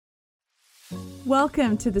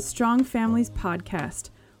Welcome to the Strong Families Podcast,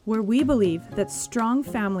 where we believe that strong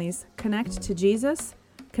families connect to Jesus,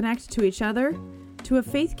 connect to each other, to a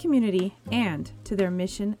faith community, and to their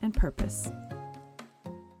mission and purpose.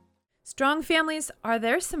 Strong families, are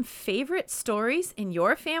there some favorite stories in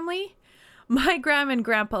your family? My grandma and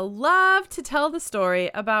grandpa love to tell the story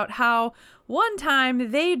about how one time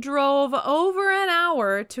they drove over an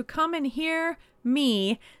hour to come and hear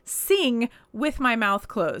me sing with my mouth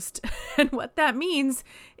closed. And what that means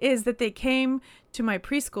is that they came to my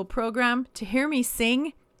preschool program to hear me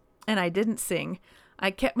sing, and I didn't sing. I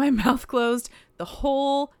kept my mouth closed the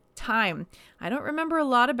whole time. I don't remember a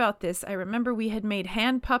lot about this. I remember we had made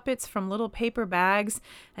hand puppets from little paper bags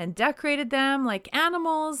and decorated them like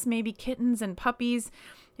animals, maybe kittens and puppies.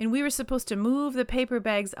 And we were supposed to move the paper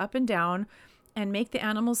bags up and down and make the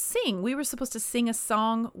animals sing. We were supposed to sing a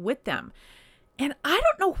song with them. And I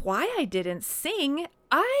don't know why I didn't sing.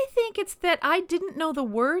 I think it's that I didn't know the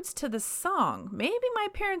words to the song. Maybe my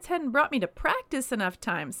parents hadn't brought me to practice enough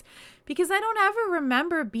times, because I don't ever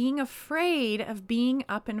remember being afraid of being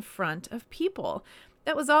up in front of people.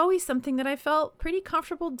 That was always something that I felt pretty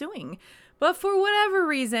comfortable doing. But for whatever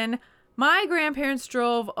reason, my grandparents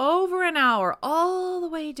drove over an hour all the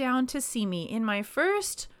way down to see me in my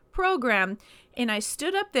first program, and I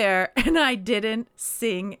stood up there and I didn't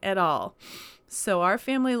sing at all. So our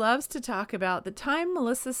family loves to talk about the time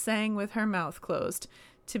Melissa sang with her mouth closed.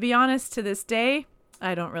 To be honest, to this day,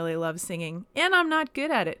 I don't really love singing, and I'm not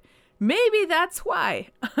good at it. Maybe that's why.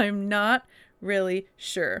 I'm not really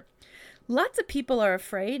sure. Lots of people are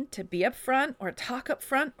afraid to be up front or talk up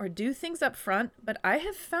front or do things up front, but I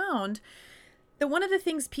have found that one of the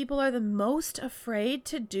things people are the most afraid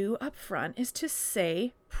to do up front is to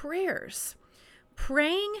say prayers.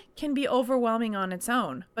 Praying can be overwhelming on its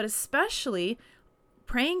own, but especially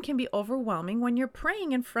praying can be overwhelming when you're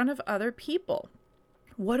praying in front of other people.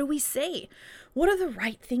 What do we say? What are the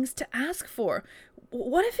right things to ask for?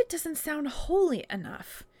 What if it doesn't sound holy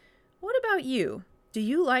enough? What about you? Do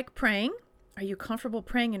you like praying? Are you comfortable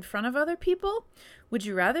praying in front of other people? Would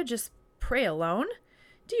you rather just pray alone?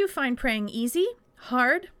 Do you find praying easy,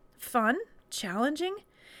 hard, fun, challenging?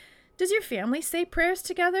 Does your family say prayers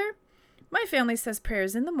together? My family says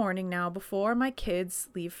prayers in the morning now before my kids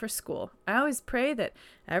leave for school. I always pray that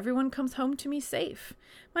everyone comes home to me safe.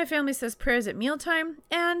 My family says prayers at mealtime,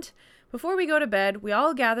 and before we go to bed, we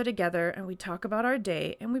all gather together and we talk about our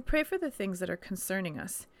day and we pray for the things that are concerning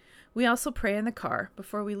us. We also pray in the car.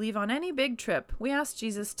 Before we leave on any big trip, we ask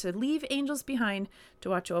Jesus to leave angels behind to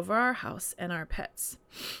watch over our house and our pets.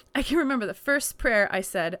 I can remember the first prayer I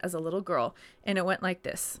said as a little girl, and it went like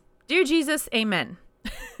this: Dear Jesus, Amen.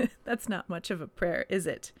 That's not much of a prayer, is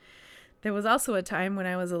it? There was also a time when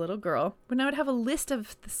I was a little girl when I would have a list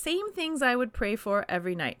of the same things I would pray for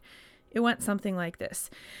every night. It went something like this: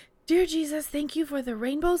 Dear Jesus, thank you for the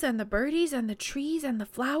rainbows and the birdies and the trees and the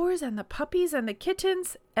flowers and the puppies and the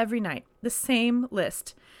kittens. Every night, the same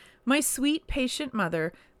list. My sweet, patient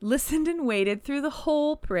mother listened and waited through the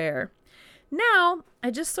whole prayer. Now, I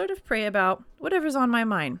just sort of pray about whatever's on my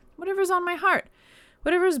mind, whatever's on my heart.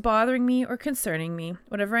 Whatever is bothering me or concerning me,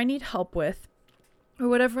 whatever I need help with, or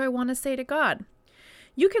whatever I want to say to God.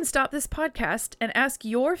 You can stop this podcast and ask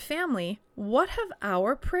your family, what have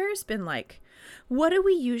our prayers been like? What do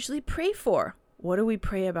we usually pray for? What do we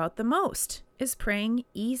pray about the most? Is praying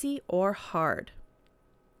easy or hard?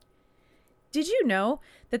 Did you know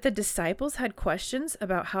that the disciples had questions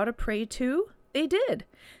about how to pray too? They did.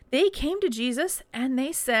 They came to Jesus and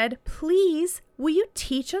they said, please, will you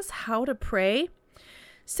teach us how to pray?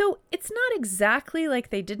 So it's not exactly like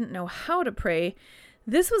they didn't know how to pray.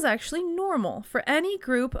 This was actually normal for any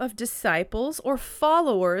group of disciples or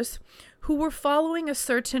followers who were following a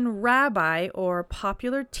certain rabbi or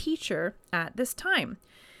popular teacher at this time.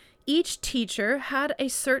 Each teacher had a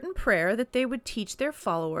certain prayer that they would teach their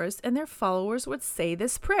followers, and their followers would say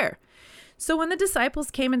this prayer. So when the disciples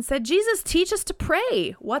came and said, Jesus, teach us to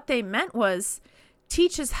pray, what they meant was,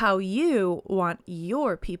 teach us how you want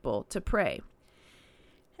your people to pray.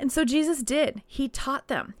 And so Jesus did. He taught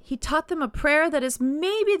them. He taught them a prayer that is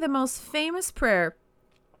maybe the most famous prayer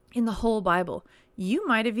in the whole Bible. You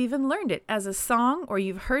might have even learned it as a song, or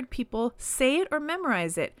you've heard people say it or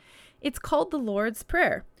memorize it. It's called the Lord's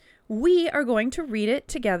Prayer. We are going to read it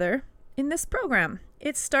together in this program.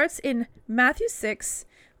 It starts in Matthew 6,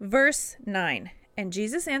 verse 9. And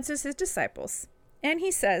Jesus answers his disciples, and he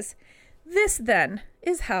says, This then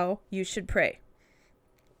is how you should pray.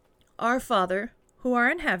 Our Father, who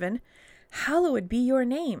are in heaven, hallowed be your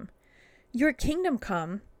name. Your kingdom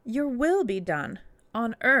come, your will be done,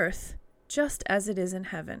 on earth just as it is in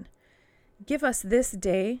heaven. Give us this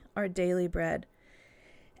day our daily bread,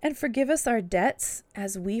 And forgive us our debts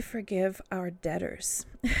as we forgive our debtors.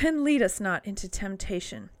 And lead us not into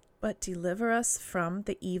temptation, but deliver us from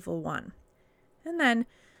the evil one. And then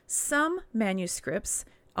some manuscripts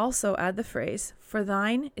also add the phrase, for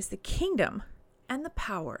thine is the kingdom and the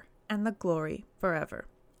power and the glory forever.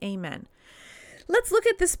 Amen. Let's look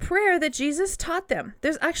at this prayer that Jesus taught them.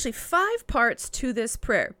 There's actually 5 parts to this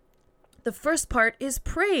prayer. The first part is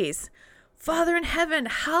praise. Father in heaven,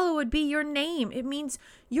 hallowed be your name. It means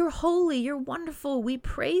you're holy, you're wonderful, we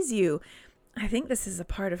praise you. I think this is a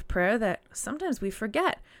part of prayer that sometimes we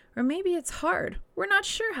forget, or maybe it's hard. We're not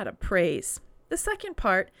sure how to praise. The second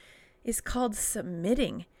part is called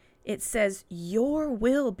submitting. It says, your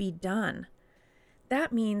will be done.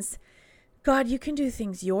 That means, God, you can do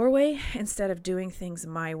things your way instead of doing things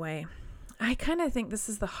my way. I kind of think this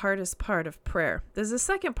is the hardest part of prayer. There's a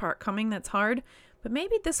second part coming that's hard, but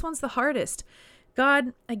maybe this one's the hardest.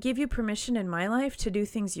 God, I give you permission in my life to do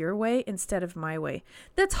things your way instead of my way.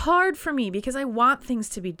 That's hard for me because I want things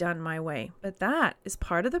to be done my way. But that is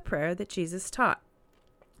part of the prayer that Jesus taught.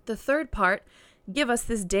 The third part, give us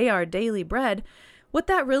this day our daily bread. What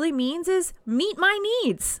that really means is meet my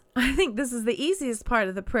needs. I think this is the easiest part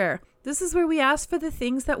of the prayer. This is where we ask for the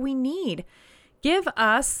things that we need. Give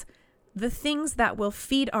us the things that will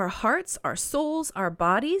feed our hearts, our souls, our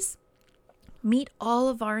bodies. Meet all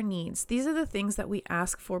of our needs. These are the things that we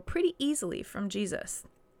ask for pretty easily from Jesus.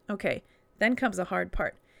 Okay, then comes a hard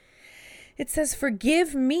part. It says,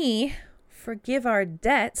 forgive our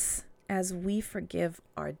debts as we forgive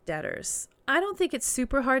our debtors. I don't think it's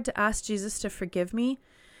super hard to ask Jesus to forgive me,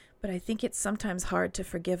 but I think it's sometimes hard to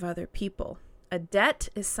forgive other people. A debt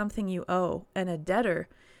is something you owe, and a debtor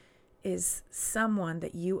is someone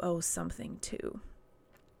that you owe something to,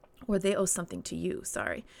 or they owe something to you,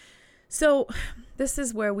 sorry. So this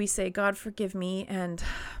is where we say, God, forgive me. And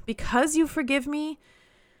because you forgive me,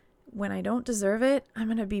 when I don't deserve it, I'm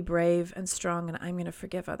going to be brave and strong, and I'm going to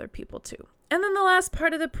forgive other people too. And then the last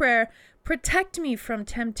part of the prayer, protect me from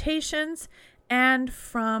temptations and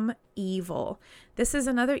from evil. This is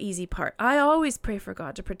another easy part. I always pray for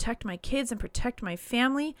God to protect my kids and protect my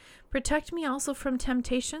family. Protect me also from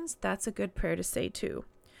temptations. That's a good prayer to say too.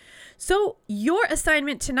 So your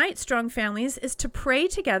assignment tonight, Strong Families, is to pray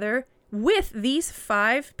together with these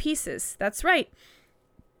 5 pieces. That's right.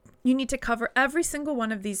 You need to cover every single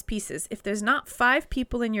one of these pieces. If there's not 5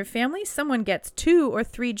 people in your family, someone gets 2 or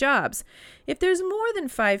 3 jobs. If there's more than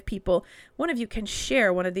 5 people, one of you can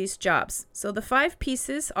share one of these jobs. So the 5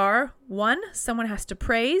 pieces are 1, someone has to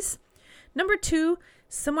praise. Number 2,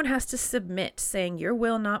 someone has to submit, saying, your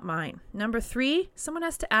will, not mine. Number 3, someone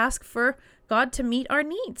has to ask for God to meet our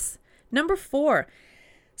needs. Number 4,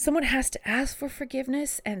 someone has to ask for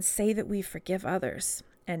forgiveness and say that we forgive others.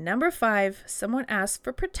 And number 5, someone asks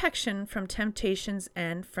for protection from temptations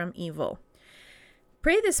and from evil.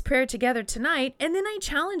 Pray this prayer together tonight, and then I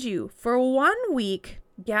challenge you for 1 week,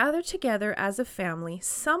 gather together as a family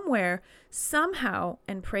somewhere, somehow,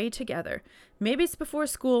 and pray together. Maybe it's before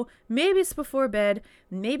school, maybe it's before bed,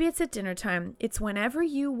 maybe it's at dinner time. It's whenever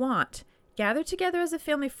you want. Gather together as a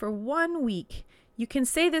family for 1 week. You can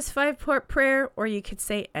say this 5-part prayer, or you could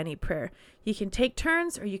say any prayer. You can take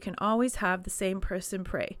turns, or you can always have the same person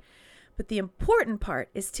pray. But the important part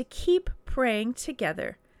is to keep praying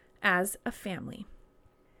together as a family.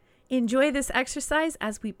 Enjoy this exercise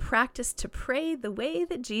as we practice to pray the way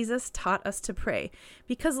that Jesus taught us to pray,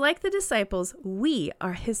 because like the disciples, we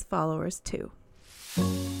are his followers too.